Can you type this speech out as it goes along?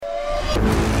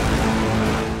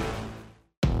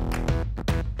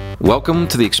Welcome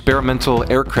to the Experimental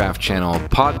Aircraft Channel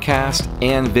podcast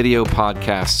and video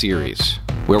podcast series,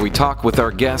 where we talk with our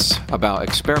guests about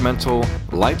experimental,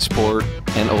 light sport,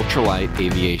 and ultralight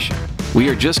aviation. We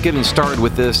are just getting started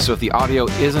with this, so if the audio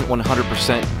isn't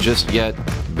 100% just yet,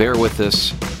 bear with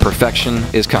us. Perfection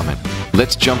is coming.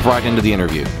 Let's jump right into the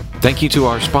interview. Thank you to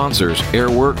our sponsors,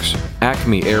 Airworks,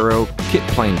 Acme Aero, Kit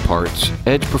Plane Parts,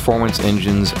 Edge Performance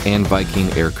Engines, and Viking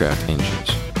Aircraft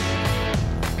Engines.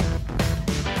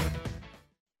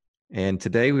 And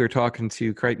today we are talking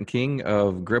to Creighton King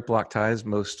of Grip Lock Ties,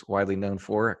 most widely known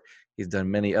for. He's done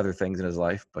many other things in his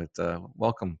life, but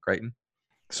welcome, Creighton.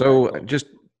 So just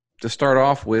to start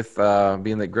off with,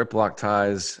 being that Grip Lock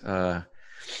Ties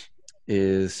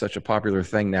is such a popular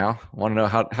thing now, I want to know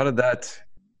how did that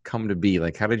come to be?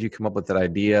 Like, how did you come up with that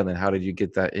idea, and then how did you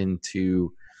get that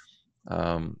into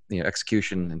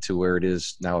execution into where it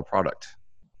is now a product?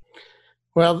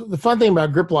 Well, the fun thing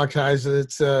about Grip Lock Ties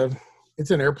is it's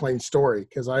an airplane story,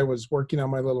 because I was working on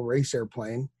my little race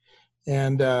airplane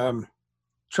and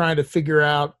trying to figure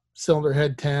out cylinder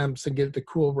head temps and get it to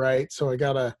cool right. So I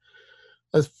got a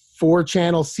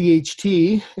 4-channel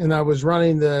CHT, and I was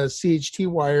running the CHT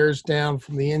wires down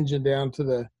from the engine down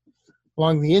to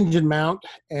along the engine mount,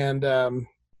 and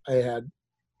I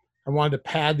wanted to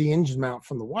pad the engine mount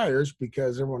from the wires,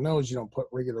 because everyone knows you don't put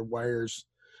regular wires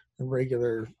and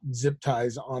regular zip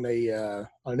ties on an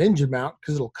engine mount,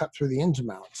 because it'll cut through the engine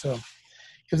mount. So,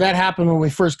 because that happened when we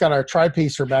first got our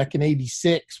tri-pacer back in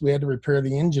 '86, we had to repair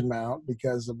the engine mount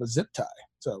because of a zip tie.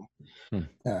 So, and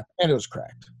it was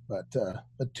cracked. But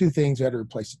two things, we had to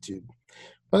replace the tube.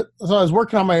 But so I was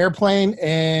working on my airplane,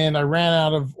 and I ran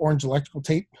out of orange electrical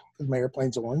tape, because my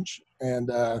airplane's orange. And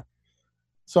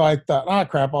so I thought,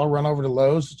 crap, I'll run over to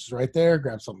Lowe's, which is right there,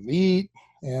 grab something to eat,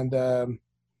 and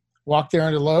walked there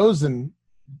into Lowe's, and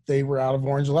they were out of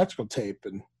orange electrical tape.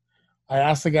 And I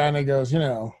asked the guy, and he goes, you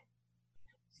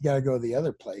got to go to the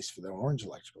other place for the orange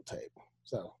electrical tape.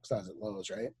 So, because I was at Lowe's,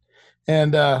 right?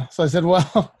 And so I said,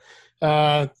 well,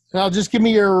 I'll just give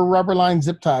me your rubber line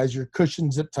zip ties, your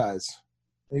cushion zip ties.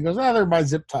 And he goes, they're my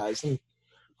zip ties. And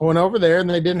I went over there, and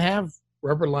they didn't have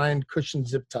rubber line cushion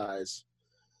zip ties.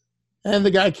 And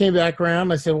the guy came back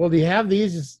around. I said, well, do you have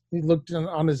these? He looked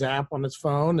on his app on his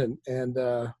phone, and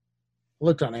I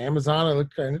looked on Amazon. I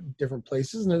looked at different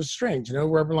places, and it was strange,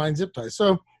 rubber line zip ties.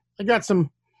 So I got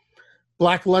some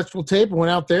black electrical tape and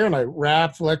went out there, and I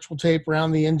wrapped electrical tape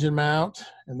around the engine mount,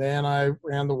 and then I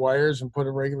ran the wires and put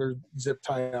a regular zip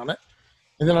tie on it.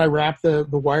 And then I wrapped the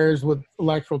wires with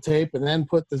electrical tape and then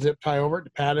put the zip tie over it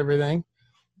to pad everything.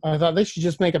 I thought they should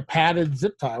just make a padded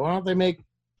zip tie. Why don't they make,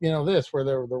 this where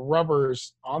the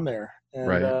rubber's on there? And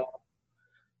right.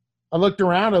 I looked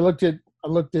around. I looked at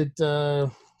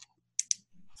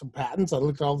some patents. I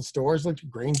looked at all the stores, looked at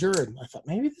Grainger, and I thought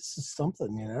maybe this is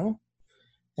something,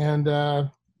 And I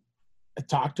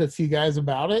talked to a few guys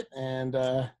about it, and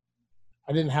I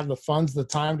didn't have the funds, the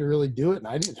time to really do it, and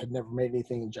I had never made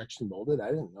anything injection molded. I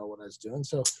didn't know what I was doing,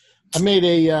 so I made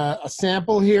a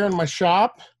sample here in my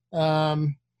shop.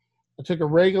 I took a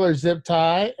regular zip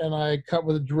tie, and I cut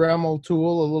with a Dremel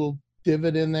tool a little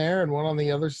divot in there and one on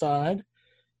the other side,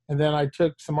 and then I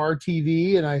took some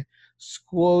RTV and I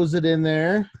squoze it in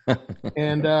there,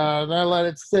 and then I let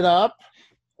it sit up.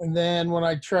 And then when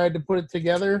I tried to put it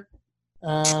together,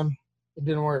 it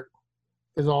didn't work,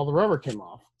 because all the rubber came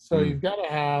off. So you've got to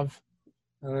have,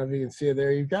 I don't know if you can see it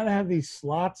there, you've got to have these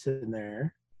slots in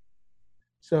there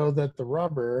so that the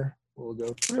rubber will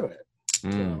go through it.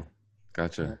 So,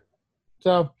 gotcha.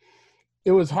 So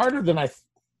it was harder than I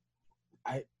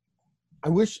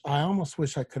almost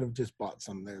wish I could have just bought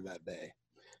some there that day.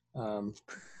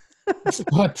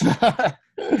 But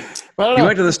you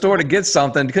went to the store to get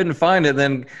something, couldn't find it,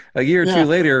 then a year or two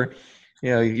later,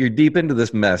 you're deep into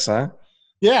this mess, huh?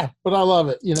 Yeah, but I love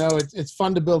it. It's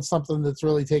fun to build something that's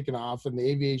really taken off, and the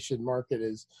aviation market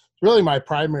is really my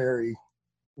primary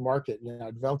market.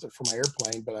 I developed it for my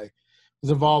airplane, but I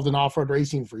was involved in off-road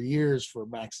racing for years for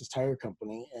Maxxis Tire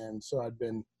Company, and so I've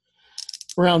been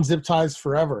around zip ties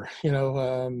forever.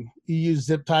 You use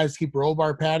zip ties to keep roll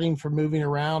bar padding from moving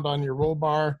around on your roll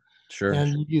bar. Sure.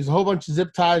 And you use a whole bunch of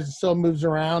zip ties and still moves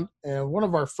around. And one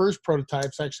of our first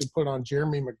prototypes actually put on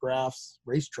Jeremy McGrath's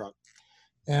race truck.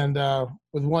 And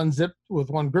with one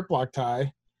grip lock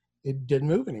tie, it didn't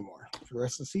move anymore for the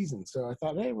rest of the season. So I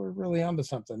thought, hey, we're really onto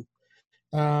something.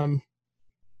 I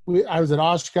was at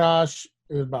Oshkosh.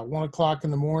 It was about 1:00 in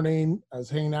the morning. I was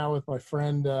hanging out with my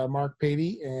friend Mark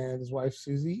Patey and his wife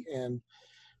Susie, and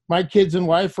my kids and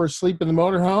wife were asleep in the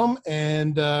motorhome,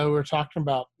 and we were talking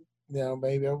about,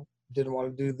 maybe I didn't want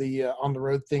to do the on the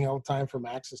road thing all the time for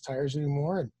Maxxis tires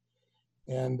anymore,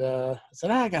 And I said,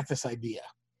 I got this idea.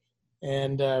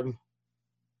 And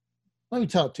let me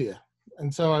tell it to you.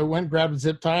 And so I went and grabbed a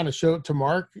zip tie and I showed it to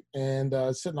Mark, and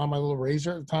sitting on my little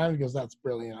razor at the time. He goes, that's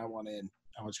brilliant. I want in.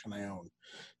 How much can I own?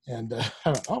 And I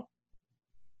went, oh,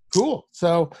 cool.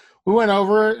 So we went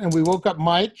over and we woke up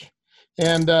Mike,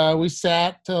 and we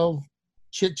sat till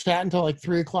chit chat until like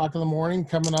 3:00 in the morning,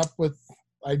 coming up with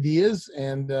ideas.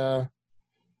 And,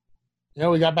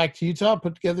 we got back to Utah,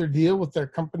 put together a deal with their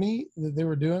company that they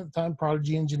were doing at the time,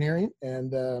 Prodigy Engineering.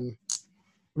 And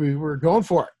we were going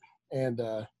for it. And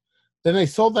then they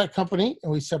sold that company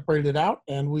and we separated out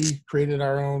and we created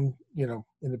our own,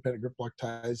 independent grip lock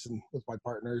ties, and with my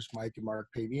partners, Mike and Mark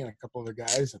Pavey and a couple other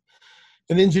guys, and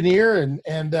an engineer. And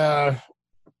man,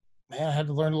 I had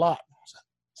to learn a lot.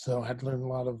 So I had to learn a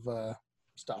lot of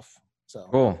stuff.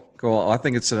 So Cool. I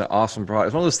think it's an awesome product.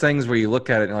 It's one of those things where you look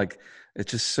at it and like,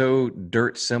 it's just so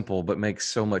dirt simple, but makes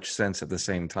so much sense at the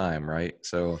same time. Right.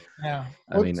 So yeah,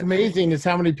 what's amazing is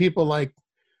how many people, like,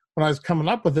 when I was coming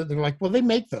up with it, they're like, well, they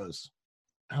make those.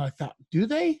 And I thought, do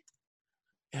they?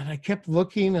 And I kept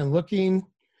looking and looking.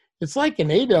 It's like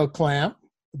an Adel clamp,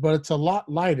 but it's a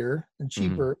lot lighter and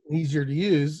cheaper and easier to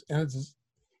use. And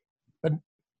but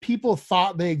people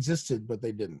thought they existed, but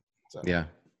they didn't. So yeah.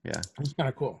 It's kind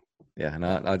of cool. Yeah, and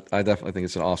I definitely think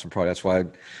it's an awesome product. That's why,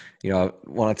 I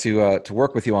wanted to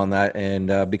work with you on that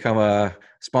and become a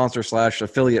sponsor /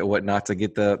 affiliate, whatnot, to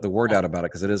get the word out about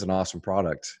it, because it is an awesome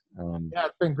product. Yeah,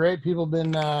 it's been great. People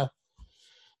have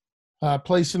been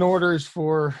placing orders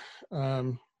for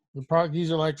the product.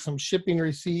 These are like some shipping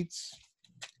receipts.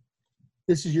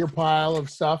 This is your pile of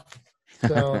stuff.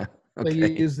 So Okay. They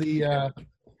use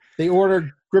they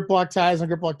order grip lock ties on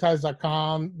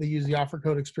griplockties.com. They use the offer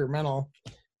code experimental.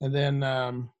 And then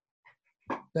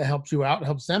that helps you out,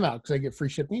 helps them out, because they get free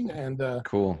shipping and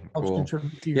cool.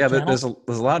 Contribute to your Yeah, channel. there's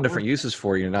a lot of different uses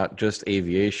for you, not just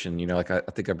aviation. Like I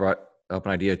think I brought up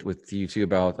an idea with you too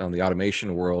about the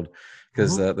automation world,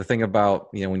 because the thing about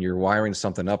when you're wiring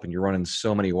something up and you're running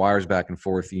so many wires back and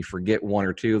forth, you forget one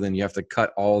or two, then you have to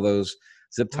cut all those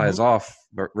zip ties off.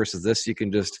 But versus this, you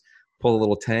can just pull a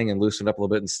little tang and loosen it up a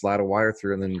little bit and slide a wire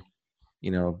through, and then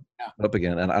up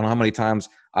again. And I don't know how many times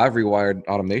I've rewired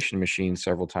automation machines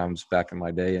several times back in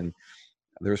my day, and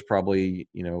there's probably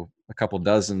a couple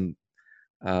dozen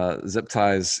zip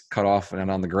ties cut off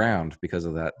and on the ground because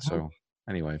of that. So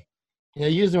anyway, yeah,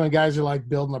 usually when guys are like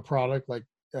building a product, like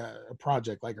a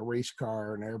project like a race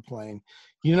car or an airplane,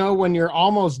 when you're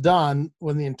almost done,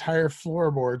 when the entire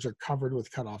floorboards are covered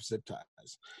with cut off zip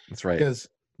ties. That's right, because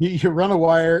you run a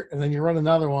wire and then you run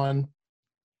another one,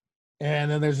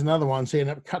 and then there's another one, so you end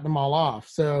up cutting them all off.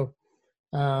 So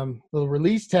the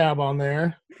release tab on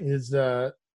there is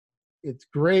it's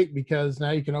great, because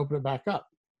now you can open it back up.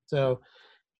 So,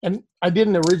 and I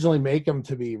didn't originally make them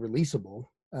to be releasable,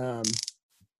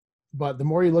 but the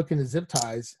more you look into zip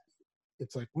ties,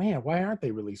 it's like, man, why aren't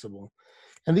they releasable?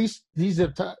 And these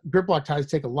grip lock ties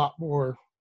take a lot more.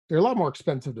 They're a lot more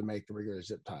expensive to make than regular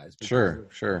zip ties. Sure.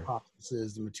 The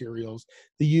processes, the materials,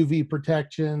 the UV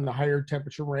protection, the higher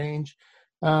temperature range.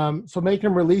 So making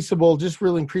them releasable just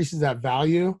really increases that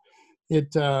value.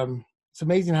 It's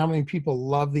amazing how many people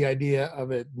love the idea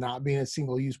of it not being a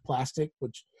single-use plastic,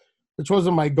 which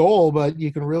wasn't my goal, but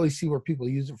you can really see where people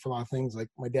use it for a lot of things. Like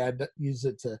my dad used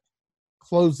it to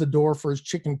close the door for his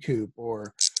chicken coop,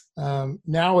 or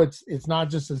now it's not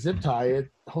just a zip tie. It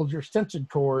holds your extension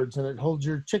cords and it holds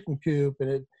your chicken coop, and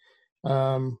it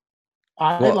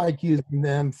I like using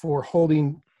them for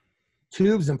holding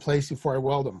tubes in place before I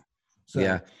weld them. So.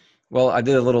 Yeah. Well, I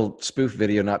did a little spoof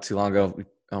video not too long ago. I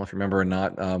don't know if you remember or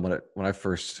not, when I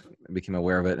first became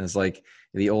aware of it. And it's like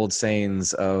the old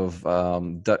sayings of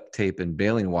duct tape and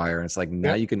baling wire. And it's like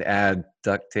now you can add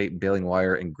duct tape, baling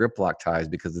wire, and grip lock ties,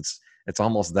 because it's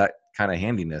almost that kind of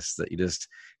handiness that you just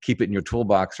keep it in your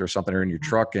toolbox or something, or in your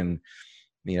truck, and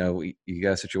you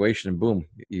got a situation and boom,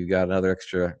 you got another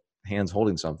extra hands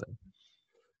holding something.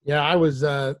 Yeah, I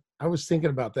was thinking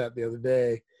about that the other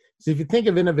day. So if you think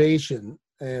of innovation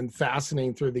and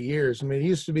fastening through the years, I mean, it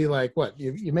used to be like, what,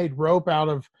 you made rope out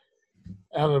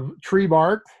of tree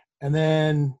bark, and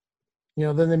then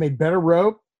then they made better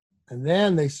rope, and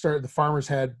then the farmers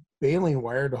had baling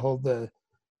wire to hold the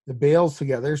bales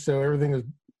together, so everything was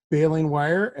baling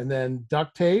wire, and then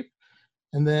duct tape,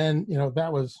 and then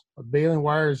that was baling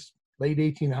wires late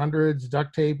 1800s,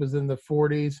 duct tape was in the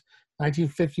 40s,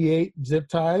 1958 zip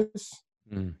ties.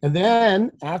 And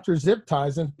then after zip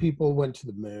ties, and people went to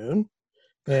the moon,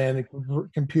 and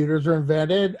computers were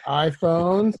invented,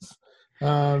 iPhones,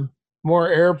 more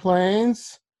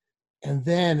airplanes, and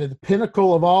then at the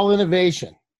pinnacle of all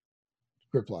innovation,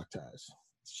 grip lock ties.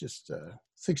 It's just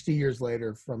 60 years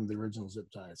later from the original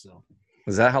zip tie. So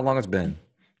Is that how long it's been?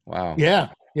 Wow. yeah.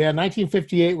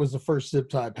 1958 was the first zip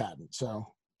tie patent. So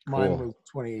mine Cool. was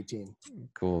 2018.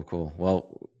 Cool.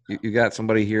 Well, you got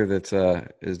somebody here that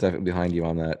is definitely behind you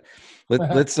on that.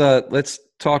 Let's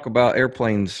talk about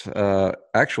airplanes,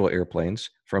 actual airplanes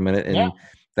for a minute. And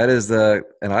that is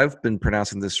and I've been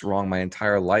pronouncing this wrong my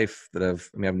entire life I've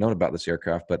known about this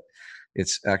aircraft, but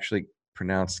it's actually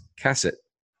pronounced Casset,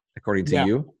 according to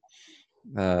you,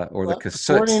 or the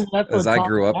Casset, as I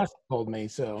grew up. Told me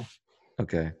so.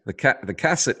 Okay, the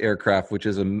Casset aircraft, which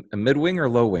is a mid-wing or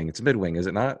low wing. It's a mid-wing, is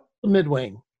it not? A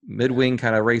mid-wing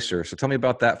Kind of racer. So tell me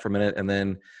about that for a minute, and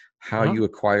then how you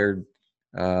acquired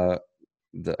the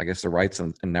rights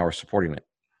and now are supporting it.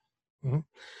 Mm-hmm.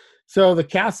 So the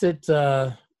Casset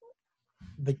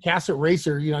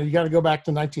racer, you got to go back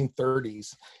to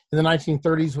 1930s. In the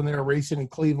 1930s, when they were racing in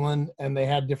Cleveland, and they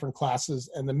had different classes,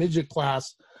 and the midget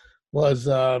class was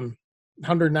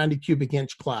 190 cubic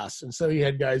inch class, and so you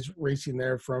had guys racing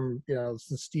there from the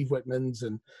Steve Whitmans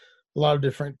and a lot of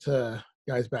different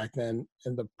guys back then.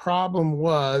 And the problem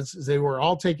was they were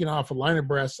all taking off a line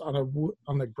abreast on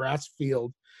the grass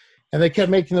field, and they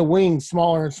kept making the wings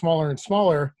smaller and smaller and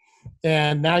smaller.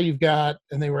 And now and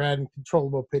they were adding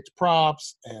controllable pitch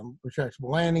props and retractable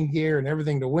landing gear and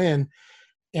everything to win.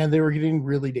 And they were getting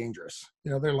really dangerous.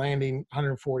 They're landing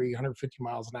 140, 150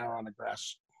 miles an hour on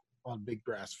a big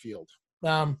grass field.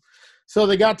 So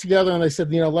they got together and they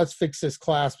said, let's fix this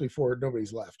class before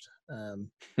nobody's left.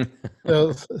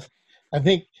 So I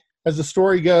think, as the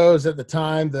story goes, at the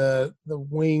time, the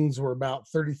wings were about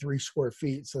 33 square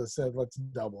feet. So they said, let's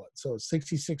double it. So it's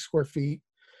 66 square feet.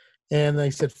 And they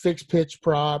said, fixed pitch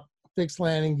prop, fixed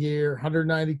landing gear,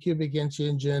 190 cubic inch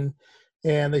engine.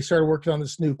 And they started working on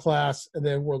this new class. And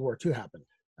then World War II happened.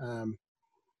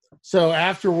 So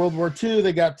after World War II,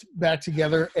 they got back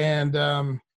together.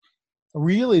 And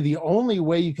really, the only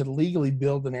way you could legally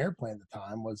build an airplane at the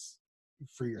time was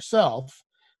for yourself.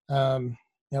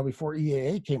 Before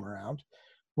EAA came around,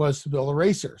 was to build a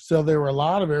racer. So there were a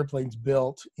lot of airplanes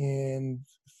built in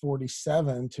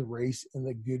 47 to race in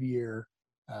the Goodyear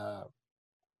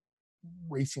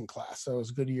racing class. So it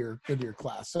was Goodyear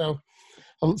class. So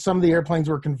some of the airplanes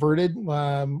were converted.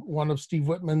 One of Steve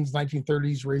Whitman's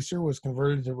 1930s racer was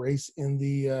converted to race in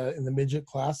the midget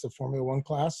class, the Formula One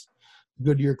class,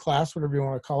 Goodyear class, whatever you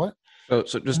want to call it.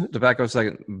 So just to back up a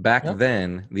second,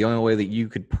 then, the only way that you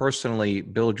could personally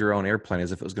build your own airplane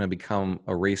is if it was going to become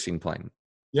a racing plane.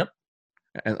 Yep.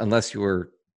 Unless you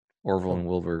were Orville and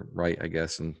Wilbur Wright, I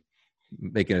guess, and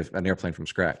making an airplane from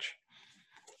scratch.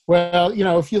 Well,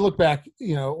 if you look back,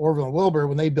 Orville and Wilbur,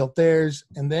 when they built theirs,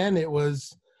 and then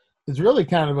it's really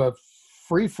kind of a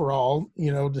free-for-all,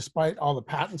 despite all the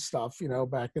patent stuff,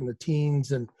 back in the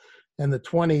teens and the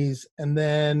 20s. And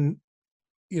then,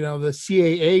 the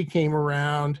CAA came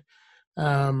around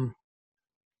and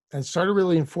started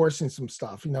really enforcing some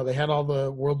stuff. They had all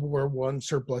the World War I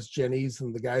surplus Jennies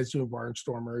and the guys doing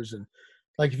Barnstormers. And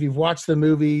like, if you've watched the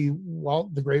movie,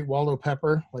 The Great Waldo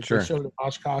Pepper, like They showed at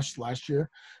Oshkosh last year,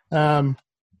 the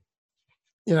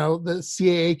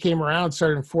CAA came around,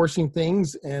 started enforcing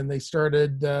things, and they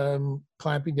started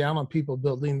clamping down on people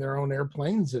building their own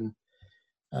airplanes. And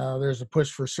there's a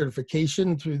push for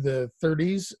certification through the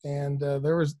 30s. And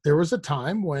there was a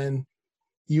time when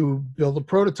you build a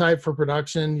prototype for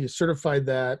production, you certified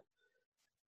that,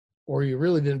 or you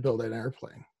really didn't build an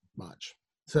airplane much.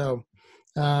 So,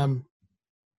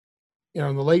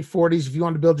 in the late 40s, if you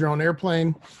wanted to build your own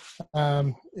airplane,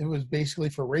 it was basically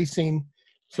for racing.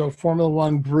 So Formula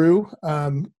One grew.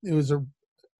 I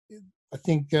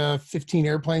think 15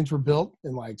 airplanes were built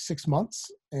in like 6 months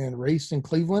and raced in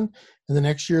Cleveland. And the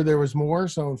next year there was more.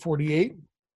 So in 48,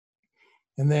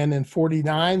 and then in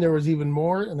 49 there was even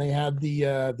more. And they had the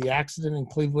accident in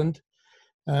Cleveland,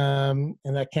 and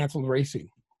that canceled racing.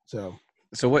 So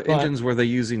what engines were they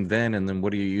using then, and then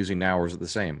what are you using now, or is it the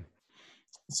same?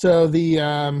 So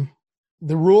the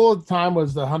rule at the time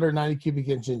was the 190 cubic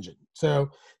inch engine.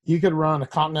 So you could run a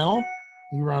Continental,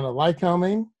 you run a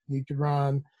Lycoming, you could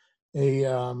run a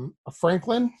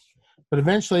Franklin, but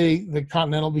eventually the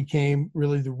Continental became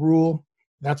really the rule.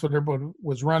 That's what everybody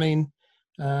was running.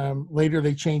 Later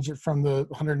they changed it from the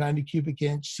 190 cubic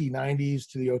inch C90s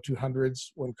to the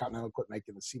O200s when Continental quit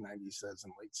making the C90s, as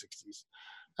in late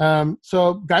 60s.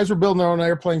 So guys were building their own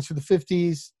airplanes for the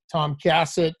 50s. Tom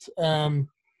Casset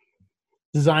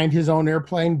designed his own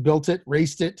airplane, built it,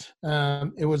 raced it.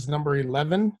 It was number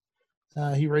 11.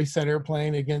 He raced that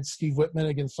airplane against Steve Whitman,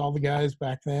 against all the guys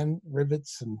back then,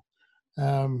 rivets. And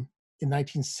in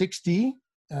 1960,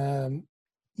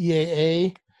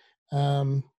 EAA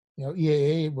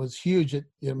EAA was huge at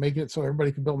making it so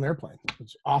everybody could build an airplane.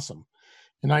 It's awesome.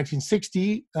 In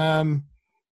 1960,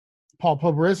 Paul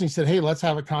Poborezny said, "Hey, let's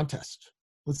have a contest.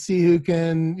 Let's see who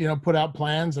can, put out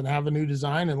plans and have a new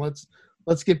design, and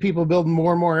let's get people building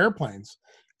more and more airplanes."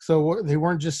 So they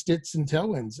weren't just Stitz and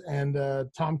tailwinds. And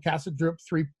Tom Cassett drew up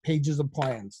 3 pages of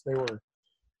plans. They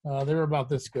were about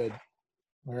this good.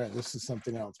 All right, this is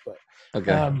something else, but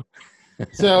okay.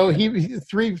 So he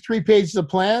three pages of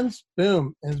plans,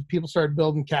 boom, and people started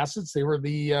building Cassets. They were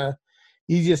the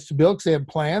easiest to build because they had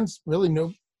plans. Really,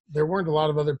 there weren't a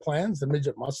lot of other plans. The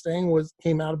Midget Mustang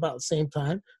came out about the same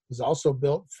time. It was also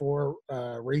built for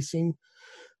racing.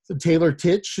 The Taylor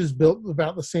Titch is built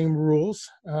about the same rules.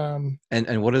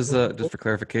 And what is just for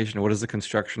clarification, what is the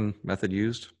construction method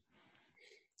used?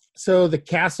 So the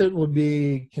Casset would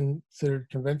be considered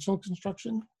conventional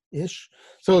construction-ish.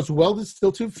 So it's welded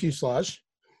steel tube fuselage,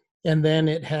 and then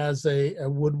it has a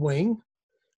wood wing,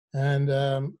 and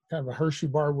kind of a Hershey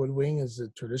bar wood wing is a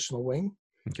traditional wing.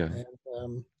 Okay.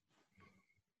 And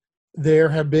there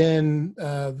have been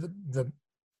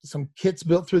some kits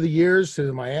built through the years. So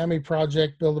the Miami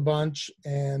project built a bunch,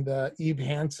 and Eve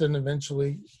Hansen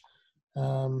eventually.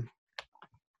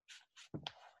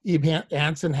 Eve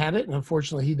Hansen had it, and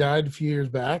unfortunately he died a few years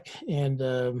back, and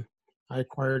I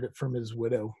acquired it from his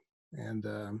widow. And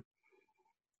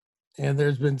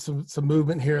there's been some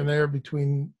movement here and there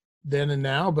between then and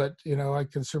now, but I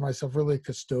consider myself really a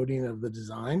custodian of the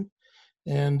design.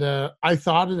 And I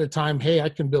thought at the time, hey, I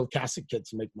can build Casset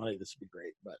kits and make money. This would be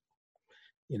great. But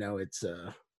it's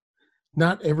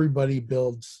not everybody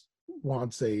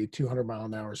wants a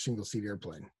 200-mile-an-hour single-seat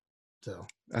airplane. So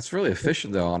that's really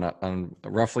efficient, though, on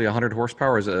roughly 100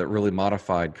 horsepower. Is a really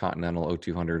modified Continental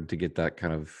O200 to get that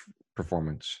kind of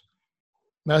performance.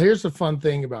 Now, here's the fun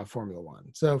thing about Formula One.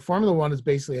 So Formula One has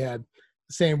basically had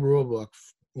the same rule book,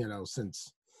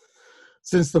 since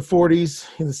the 40s.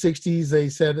 In the 60s, they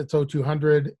said it's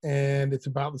O200, and it's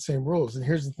about the same rules. And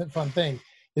here's the fun thing,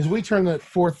 is we turn at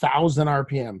 4,000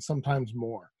 RPM, sometimes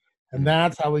more. And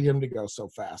that's how we get them to go so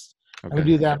fast. Okay. And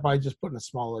we do that by just putting a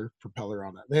smaller propeller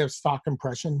on it. They have stock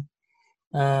compression,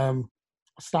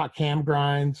 stock cam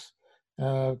grinds.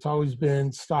 It's always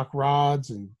been stock rods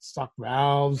and stock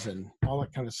valves and all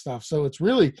that kind of stuff. So it's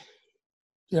really,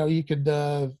 you could,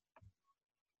 a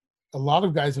lot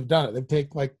of guys have done it. They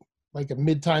take like a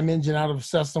mid-time engine out of a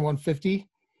Cessna 150,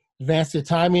 advance the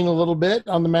timing a little bit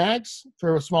on the mags,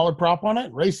 throw a smaller prop on it,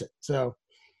 and race it. So,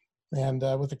 and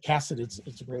with a Casset,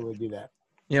 it's a great way to do that.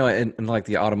 In like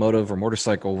the automotive or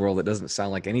motorcycle world, it doesn't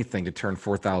sound like anything to turn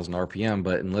 4,000 RPM,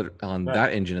 but on right.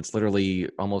 That engine, it's literally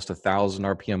almost 1,000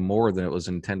 RPM more than it was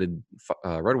intended.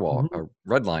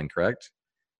 Red line, correct?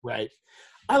 Right.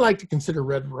 I like to consider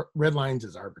red lines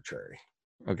as arbitrary.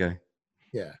 Okay.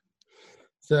 Yeah.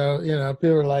 So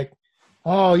people are like,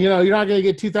 "Oh, you're not going to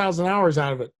get 2,000 hours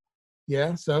out of it."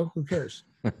 Yeah. So who cares?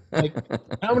 Like,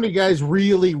 how many guys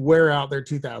really wear out their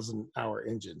 2,000-hour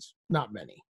engines? Not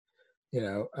many.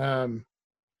 You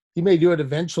may do it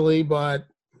eventually, but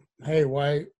hey,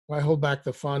 why hold back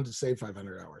the fun to save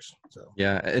 500 hours? So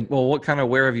yeah. And well, what kind of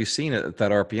wear have you seen at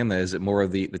that RPM? Then is it more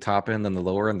of the top end than the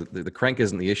lower end? The crank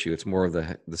isn't the issue. It's more of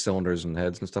the cylinders and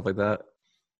heads and stuff like that.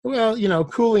 Well,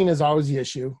 cooling is always the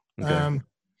issue. Okay.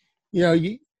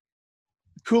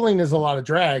 Cooling is a lot of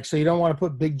drag, so you don't want to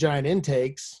put big giant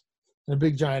intakes and a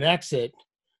big giant exit,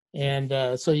 and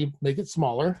so you make it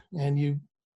smaller and you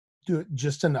do it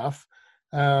just enough.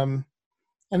 And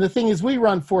the thing is, we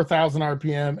run 4,000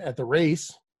 RPM at the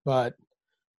race, but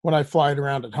when I fly it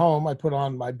around at home, I put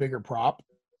on my bigger prop,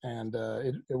 and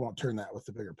it won't turn that with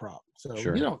the bigger prop. So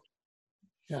sure.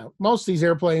 Most of these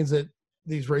airplanes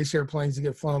these race airplanes that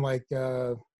get flown, like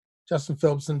Justin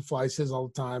Phillipson flies his all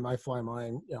the time. I fly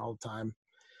mine all the time.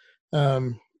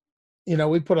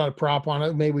 We put on a prop on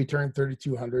it. Maybe we turn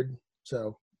 3,200.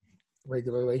 So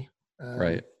regularly.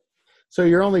 Right. So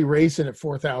you're only racing at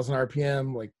 4,000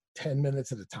 RPM, like 10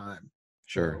 minutes at a time.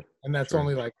 Sure. And that's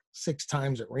only like 6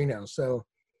 times at Reno. So,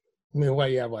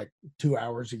 you have like 2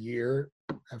 hours a year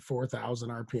at 4,000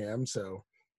 RPM. So,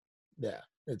 yeah,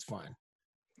 it's fine.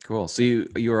 Cool. So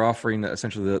you are offering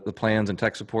essentially the plans and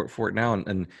tech support for it now.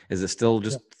 And is it still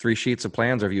just 3 sheets of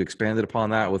plans, or have you expanded upon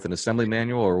that with an assembly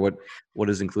manual, or what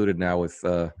is included now with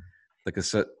the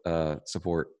cassette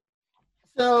support?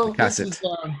 So Casset.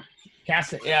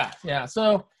 Casset, yeah.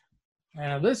 So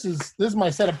this is my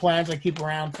set of plans I keep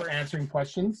around for answering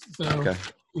questions. So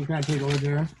you can take a look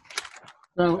there.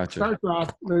 So It starts off.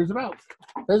 There's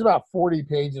about 40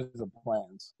 pages of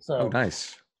plans. So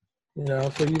nice.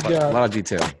 So you've got a lot of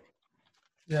detail.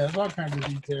 Yeah, there's all kinds of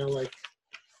detail. Like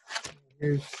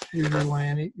here's your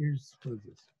land. What is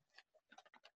this?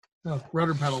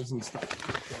 rudder pedals and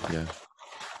stuff. Yeah.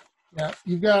 Yeah,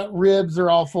 you've got ribs. They're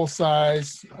all full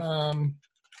size.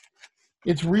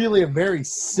 It's really a very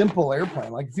simple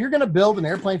airplane. Like if you're going to build an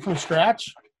airplane from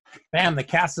scratch, bam, the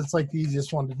Casset's like the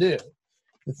easiest one to do.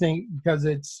 The thing, because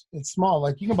it's small.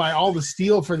 Like you can buy all the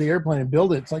steel for the airplane and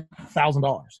build it. It's like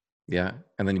 $1,000. Yeah,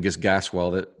 and then you just gas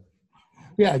weld it.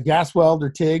 Yeah, gas weld or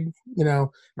TIG. Right.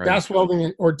 Gas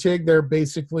welding or TIG, they're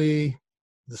basically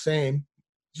the same.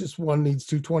 Just one needs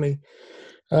 220.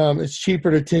 It's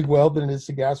cheaper to TIG weld than it is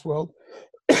to gas weld,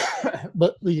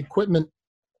 but the equipment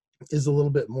is a little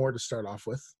bit more to start off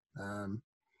with. And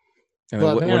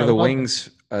what are the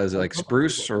wings? Is it like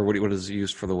spruce, or what is it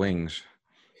used for the wings?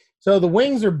 So the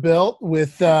wings are built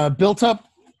with built-up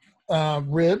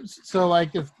ribs. So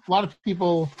like if a lot of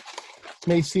people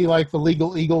may see like the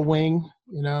Legal Eagle wing,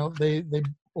 they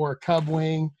or a Cub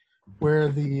wing, where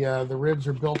the ribs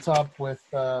are built up with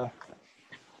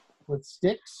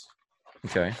sticks.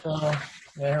 Okay.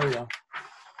 There we go.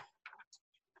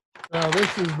 So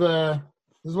this is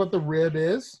what the rib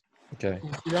is. Okay.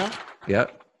 You see that?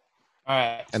 Yep. All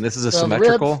right. And this is a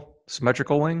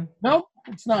symmetrical wing? Nope,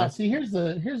 it's not. See, here's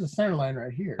the center line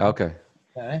right here. Okay.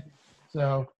 Okay.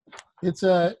 So it's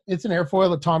an airfoil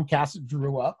that Tom Cassett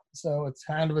drew up. So it's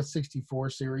kind of a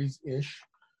 64 series ish.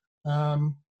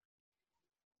 And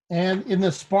in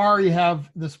the spar, you have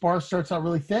the spar starts out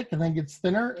really thick and then gets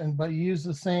thinner, but you use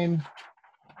the same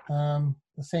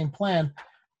plan.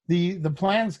 The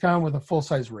plans come with a full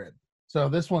size rib. So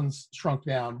this one's shrunk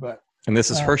down, but. And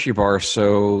this is Hershey bar,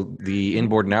 so the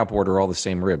inboard and outboard are all the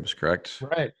same ribs, correct?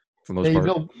 Right. For the most part.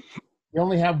 You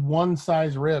only have one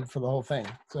size rib for the whole thing.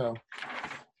 So,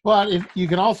 but if you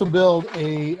can also build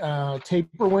a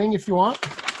taper wing if you want,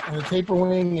 and the taper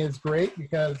wing is great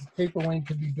because the taper wing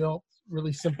can be built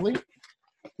really simply.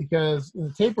 Because in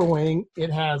the taper wing,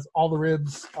 it has all the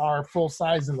ribs are full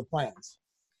size in the plans.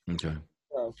 Okay.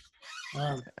 So,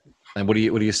 and what do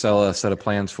you sell a set of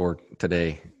plans for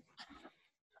today?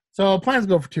 So plans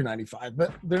go for $295,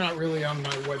 but they're not really on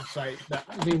my website.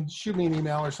 Shoot me an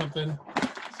email or something.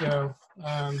 So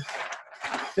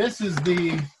this is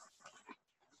the.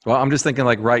 Well, I'm just thinking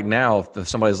like right now, if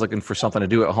somebody's looking for something to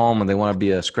do at home and they want to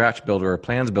be a scratch builder or a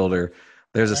plans builder,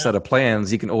 there's a set of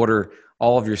plans. You can order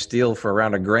all of your steel for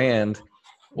around $1,000.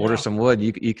 Order some wood.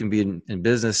 You can be in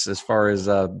business as far as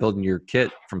building your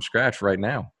kit from scratch right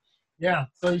now. Yeah.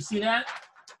 So you see that?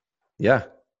 Yeah.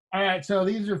 All right, so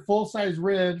these are full-size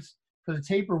ribs for the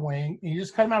taper wing, and you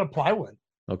just cut them out of plywood.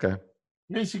 Okay.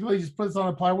 Basically, just put this on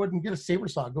the plywood and get a saber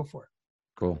saw. Go for it.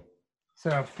 Cool.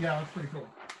 So, yeah, that's pretty cool.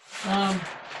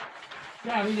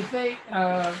 If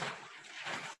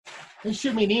they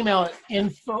shoot me an email at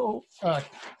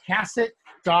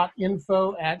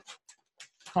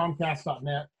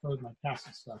cassett.info@comcast.net for my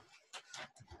Cassett stuff.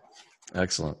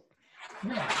 Excellent.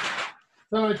 Yeah.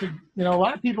 So it's a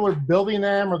lot of people are building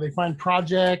them, or they find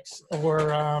projects, or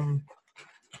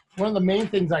one of the main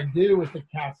things I do with the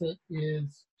Cassett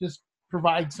is just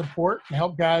provide support and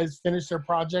help guys finish their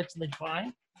projects that they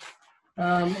find.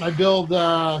 I build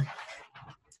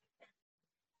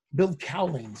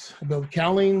cowlings. I build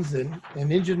cowlings and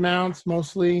engine mounts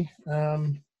mostly,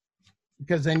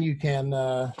 because then you can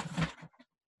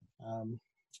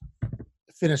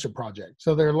finish a project.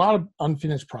 So there are a lot of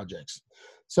unfinished projects.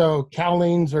 So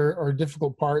cowlings are a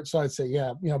difficult part. So I'd say,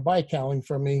 buy a cowling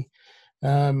from me,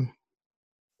 and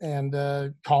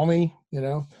call me.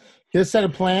 Get a set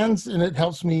of plans, and it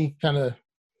helps me kind of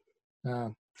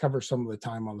cover some of the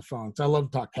time on the phone. So I love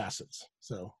to talk Cassets.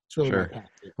 So it's really sure.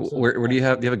 So, where do you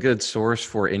have a good source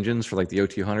for engines for like the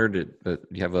O200? Do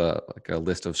you have a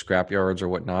list of scrap yards or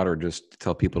whatnot, or just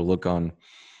tell people to look on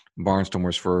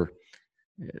Barnstormers for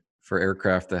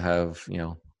aircraft that have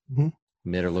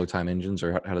mid or low time engines,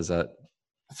 or how does that?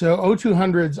 So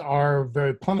O200s are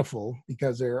very plentiful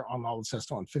because they're on all the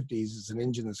Cessna 150s. It's an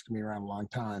engine that's going to be around a long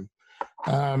time.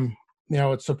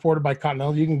 It's supported by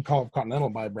Continental. You can call up Continental,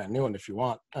 buy a brand new one if you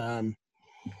want. And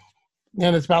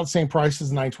it's about the same price as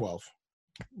the 912,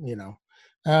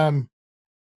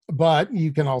 but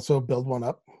you can also build one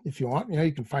up if you want.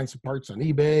 You can find some parts on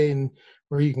eBay,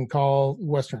 or you can call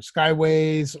Western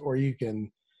Skyways, or you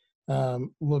can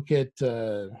look at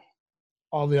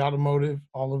all the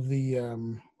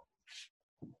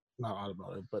not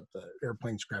automotive, but the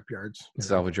airplane scrap yards.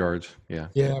 Salvage yards, yeah.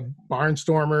 Yeah,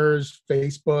 Barnstormers,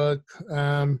 Facebook.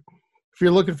 If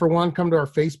you're looking for one, come to our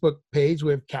Facebook page.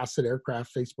 We have Cassett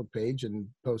Aircraft Facebook page and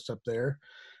post up there.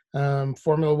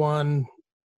 Formula One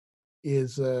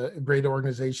is a great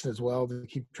organization as well to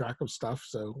keep track of stuff.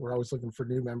 So we're always looking for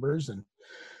new members, and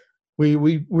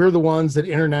we're the ones that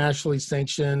internationally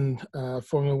sanction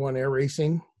Formula One air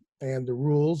racing. and the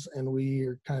rules, and we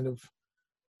are kind of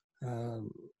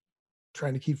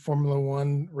trying to keep Formula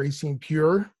One racing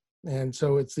pure. And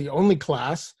so it's the only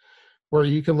class where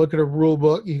you can look at a rule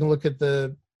book, you can look at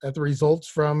the results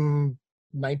from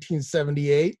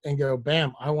 1978 and go,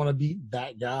 bam, I want to beat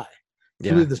that guy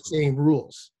through the same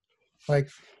rules. Like,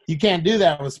 you can't do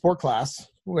that with sport class,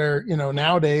 where, you know,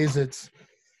 nowadays it's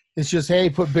just, hey,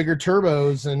 put bigger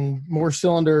turbos and more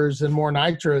cylinders and more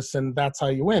nitrous, and that's how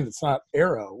you win. It's not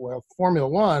aero. Well, Formula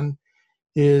One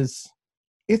it's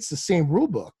the same rule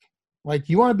book. Like,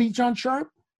 you want to beat John Sharp,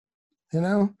 you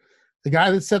know, the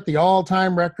guy that set the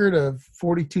all-time record of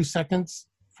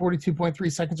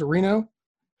 42.3 seconds at Reno.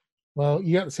 Well,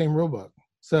 you got the same rule book.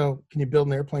 So can you build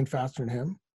an airplane faster than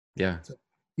him? Yeah. So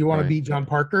you want to beat John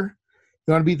Parker?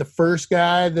 You want to beat the first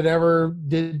guy that ever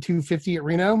did 250 at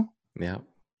Reno? Yeah.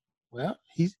 Well,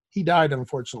 he died,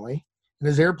 unfortunately, and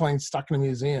his airplane's stuck in a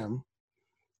museum.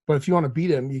 But if you want to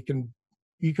beat him, you can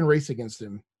race against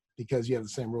him because you have the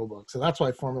same rule book. So that's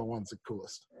why Formula One's the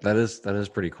coolest. That is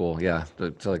pretty cool. Yeah.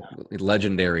 It's like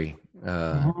legendary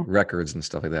records and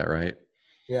stuff like that, right?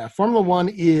 Yeah. Formula One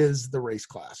is the race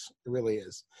class. It really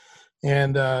is.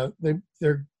 And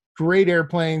they're great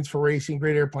airplanes for racing,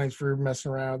 great airplanes for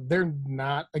messing around. They're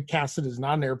not – a Cassid is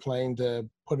not an airplane to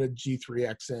put a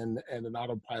G3X in and an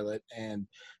autopilot and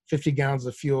 50 gallons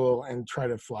of fuel and try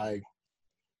to fly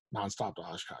nonstop to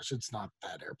Oshkosh. It's not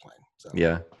that airplane. So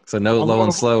yeah. So no low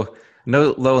and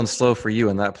slow for you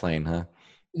in that plane, huh?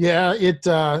 Yeah,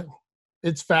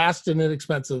 it's fast and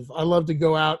inexpensive. I love to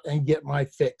go out and get my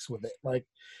fix with it. Like,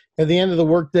 at the end of the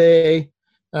workday,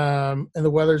 and the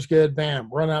weather's good, bam,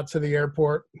 run out to the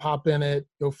airport, hop in it,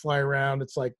 go fly around.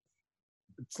 It's like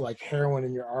heroin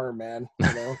in your arm, man.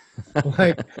 You know,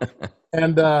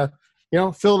 and you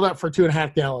know, fill it up for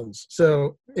 2.5 gallons.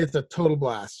 So it's a total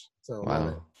blast. So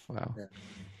wow. Yeah.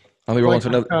 Let me roll into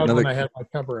another. When I have my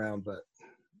cup around, but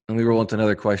let me roll into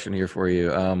another question here for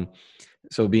you.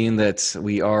 So being that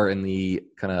we are in the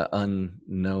kind of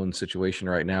unknown situation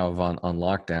right now of on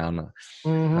lockdown,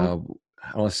 I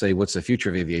don't want to say what's the future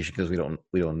of aviation, because we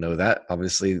don't know that.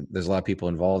 Obviously, there's a lot of people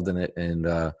involved in it, and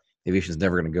aviation is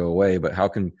never going to go away. But how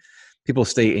can people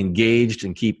stay engaged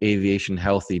and keep aviation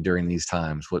healthy during these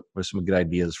times? What are some good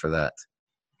ideas for that?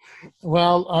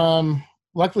 Well,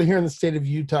 luckily here in the state of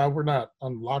Utah, we're not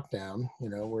on lockdown. You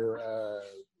know, we're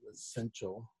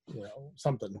essential. You know,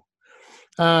 something.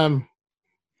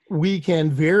 We can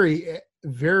very,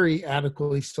 very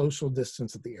adequately social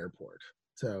distance at the airport.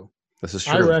 So this is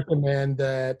true. I recommend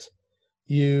that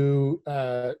you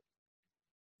go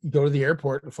to the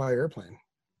airport and fly an airplane.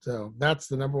 So that's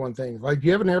the number one thing. Like,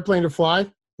 you have an airplane to fly,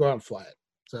 go out and fly it.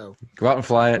 So go out and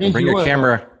fly it, and bring your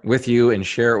camera with you and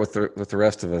share it with the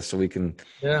rest of us, so we can.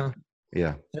 Yeah.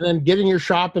 And then get in your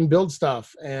shop and build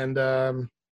stuff. And you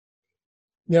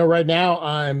know, right now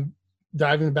I'm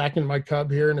diving back into my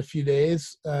Cub here in a few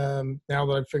days. Now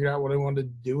that I've figured out what I wanted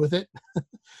to do with it.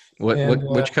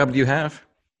 Which Cub do you have?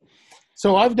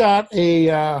 So I've got a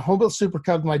home-built Super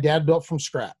Cub my dad built from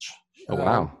scratch. Oh,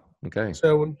 wow. Okay.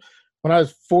 So when I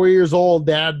was 4 years old,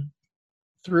 Dad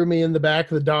threw me in the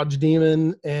back of the Dodge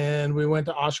Demon, and we went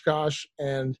to Oshkosh,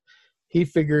 and he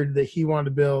figured that he wanted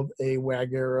to build a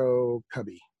Wag-Aero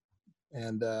Cubby.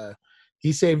 And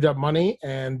he saved up money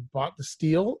and bought the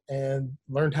steel and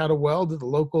learned how to weld at the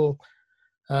local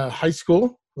high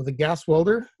school with a gas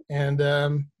welder.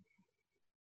 And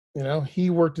you know, he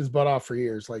worked his butt off for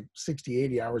years, like 60,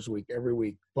 80 hours a week, every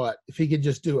week. But if he could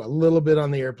just do a little bit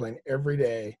on the airplane every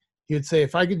day, he would say,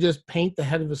 if I could just paint the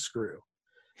head of a screw,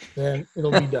 then it'll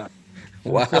be done.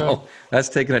 Wow. So, that's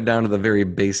taking it down to the very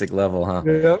basic level, huh?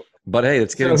 Yep. But hey,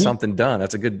 it's getting something done.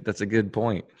 That's a good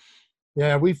point.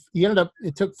 Yeah,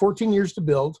 it took 14 years to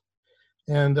build.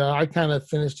 And I kind of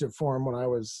finished it for him when I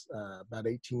was about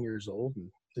 18 years old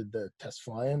and did the test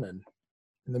flying. And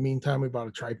in the meantime, we bought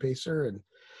a Tri-Pacer, and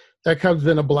that Cub's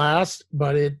been a blast.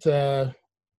 But it,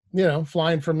 you know,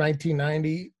 flying from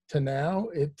 1990 to now,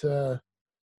 it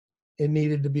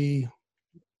needed to be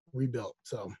rebuilt.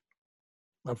 So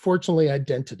unfortunately, I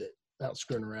dented it out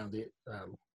screwing around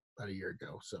about a year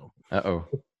ago. So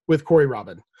with Corey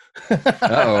Robin.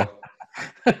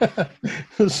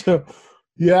 So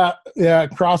yeah,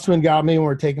 Crosswind got me when we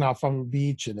were taking off on the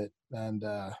beach, and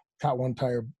caught one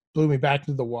tire, blew me back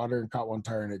into the water, and caught one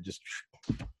tire, and it just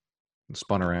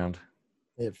spun around.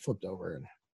 It flipped over. And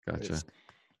gotcha.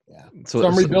 Yeah. So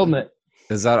I'm rebuilding it.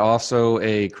 Is that also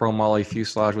a chromoly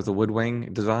fuselage with a wood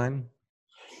wing design?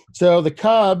 So the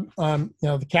Cub, you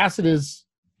know, the Cassid is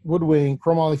wood wing,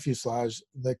 chromoly fuselage.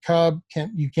 The Cub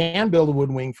you can build a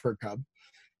wood wing for a Cub.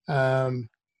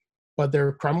 but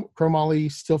they're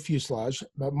chromoly steel fuselage.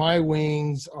 But my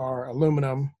wings are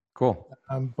aluminum, Cool.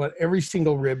 but every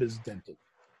single rib is dented.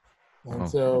 And Oh.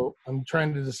 so I'm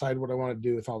trying to decide what I want to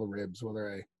do with all the ribs,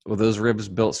 whether Well, those ribs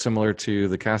built similar to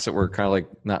the cast that were kind of like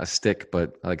not a stick,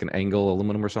 but like an angle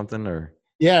aluminum or something, or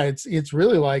yeah, it's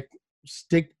really like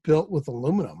stick built with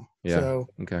aluminum. yeah. So,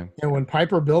 Okay. when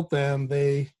Piper built them,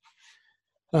 they,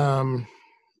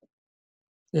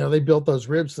 they built those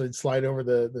ribs so they'd slide over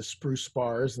the spruce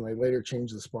spars, and they later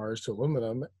changed the spars to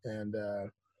aluminum. And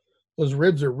those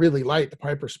ribs are really light. The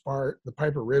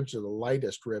Piper ribs are the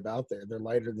lightest rib out there. They're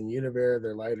lighter than Univer.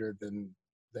 They're lighter than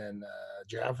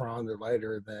Javron. They're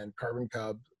lighter than Carbon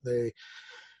Cub.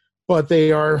 But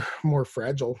they are more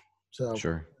fragile. So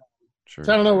Sure. So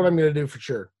I don't know what I'm going to do for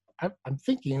sure. I'm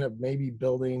thinking of maybe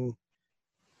building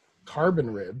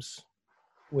carbon ribs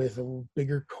with a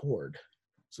bigger cord.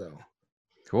 So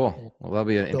cool. Well, that'll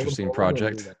be an interesting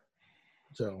project.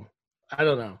 So I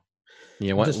don't know.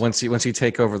 Yeah. Once you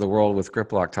take over the world with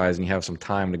grip lock ties, and you have some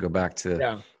time to go back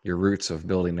to your roots of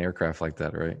building aircraft like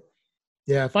that, right?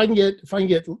 Yeah. If I can get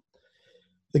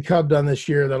the Cub done this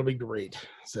year, that'll be great.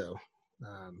 So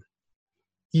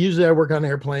usually I work on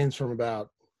airplanes from about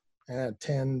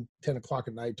 10 o'clock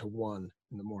at night to 1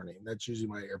 in the morning. That's usually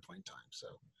my airplane time. So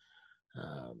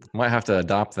might have to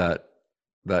adopt that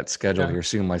schedule here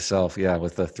soon myself. Yeah,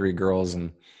 with the 3 girls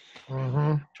and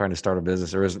trying to start a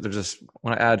business. There's just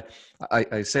want to add.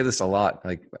 I say this a lot.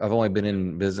 Like, I've only been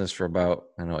in business for about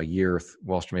a year with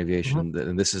Wallstrom Aviation,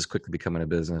 and this is quickly becoming a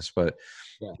business. But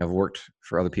I've worked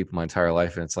for other people my entire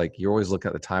life, and it's like you're always looking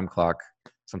at the time clock.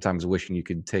 Sometimes wishing you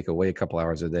could take away a couple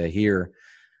hours a day. Here,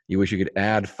 you wish you could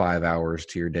add 5 hours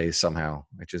to your day somehow.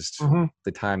 It just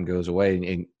the time goes away,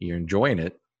 and you're enjoying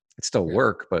it. It's still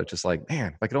work, but it's just like,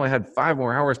 man, if I could only had 5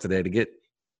 more hours today to get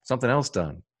something else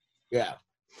done. Yeah.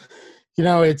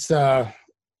 It's so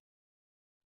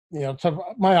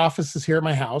my office is here at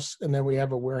my house, and then we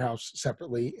have a warehouse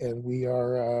separately, and we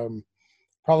are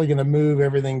probably going to move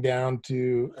everything down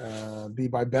to be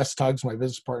by Best Tugs, my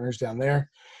business partners down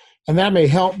there. And that may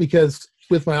help because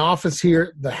with my office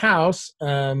here, the house,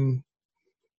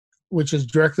 which is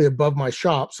directly above my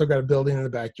shop, so I've got a building in the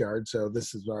backyard. So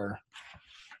it's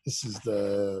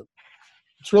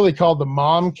really called the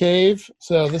Mom Cave.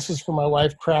 So this is for my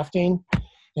wife crafting.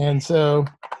 And so,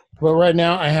 but right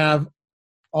now I have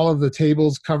all of the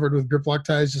tables covered with grip lock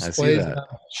ties displays,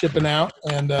 shipping out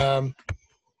and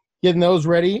getting those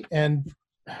ready. And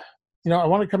I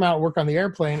want to come out and work on the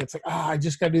airplane. It's like, I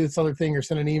just got to do this other thing or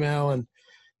send an email. And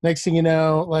next thing you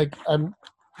know, like, I'm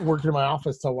working in my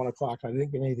office till 1 o'clock. I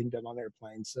didn't get anything done on the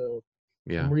airplane. So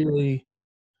I'm really,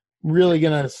 really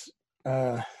going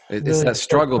to, it's that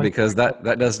struggle because that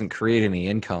doesn't create any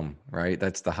income, right?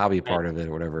 That's the hobby part of it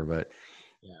or whatever. But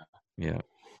yeah.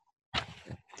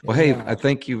 Well, hey, I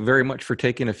thank you very much for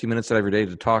taking a few minutes out of your day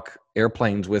to talk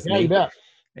airplanes with me. You bet.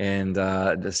 And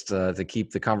just to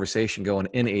keep the conversation going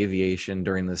in aviation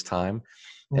during this time.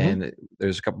 And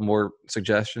there's a couple more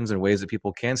suggestions and ways that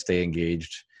people can stay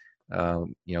engaged.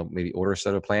 Maybe order a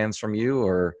set of plans from you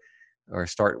or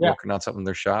start working on something in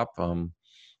their shop.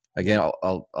 Again,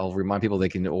 I'll remind people they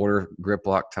can order grip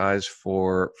lock ties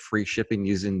for free shipping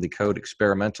using the code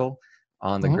experimental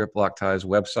on the Grip Lock Ties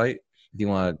website. If you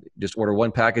want to just order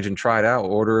 1 package and try it out,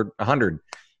 order 100.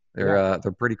 They're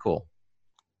pretty cool.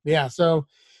 Yeah, so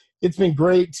it's been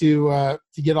great to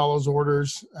get all those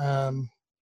orders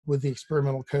with the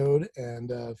experimental code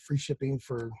and free shipping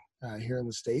for here in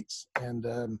the States.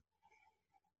 And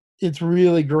it's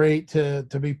really great to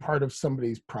be part of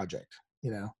somebody's project,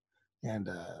 And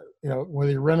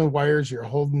whether you're running wires, you're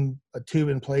holding a tube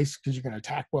in place because you're going to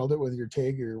tack weld it with your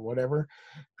TIG or whatever.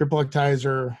 Grip lock ties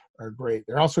are great.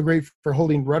 They're also great for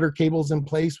holding rudder cables in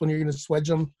place when you're going to swedge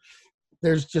them.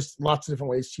 There's just lots of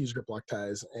different ways to use grip lock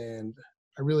ties, and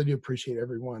I really do appreciate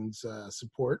everyone's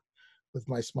support with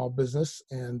my small business.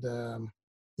 And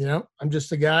I'm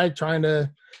just a guy trying to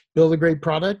build a great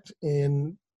product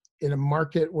in a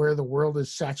market where the world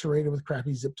is saturated with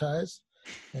crappy zip ties.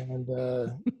 And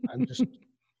I'm just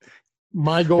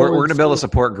my goal. We're going to build a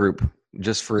support group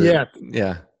just for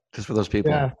just for those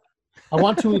people. Yeah, I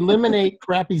want to eliminate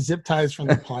crappy zip ties from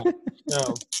the planet.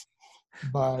 So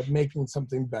by making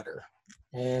something better,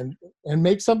 and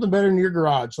make something better in your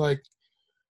garage, like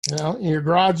in your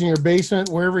garage, in your basement,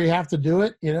 wherever you have to do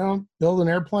it. Build an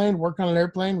airplane, work on an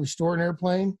airplane, restore an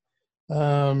airplane.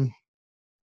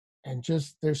 And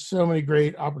just there's so many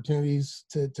great opportunities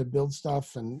to build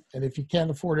stuff. And if you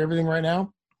can't afford everything right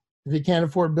now, if you can't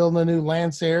afford building a new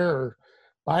Lancer or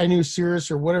buy a new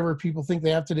Cirrus or whatever people think they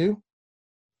have to do,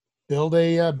 build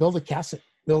a Casset.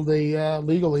 build a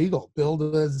Legal Eagle, build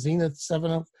a Zenith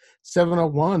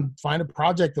 701, find a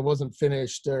project that wasn't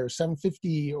finished, or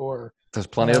 750, or there's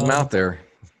plenty of them out there.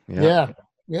 Yeah.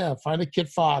 Find a Kit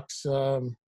Fox. I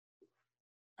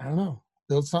don't know.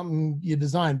 Build something you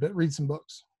design, but read some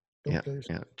books.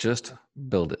 Just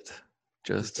build it.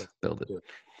 Just build it.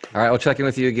 All right, I'll check in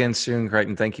with you again soon,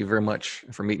 Crichton. Thank you very much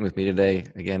for meeting with me today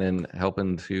again and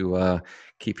helping to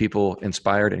keep people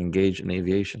inspired and engaged in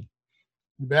aviation.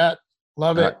 You bet.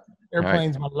 Love it.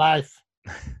 Airplanes, my life.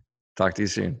 Talk to you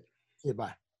soon. See you.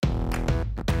 Bye.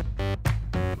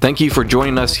 Thank you for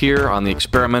joining us here on the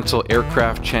Experimental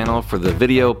Aircraft channel for the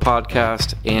video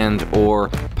podcast and/or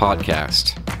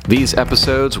podcast. These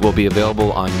episodes will be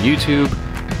available on YouTube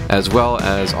as well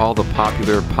as all the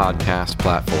popular podcast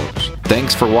platforms.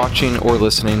 Thanks for watching or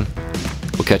listening.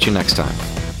 We'll catch you next time.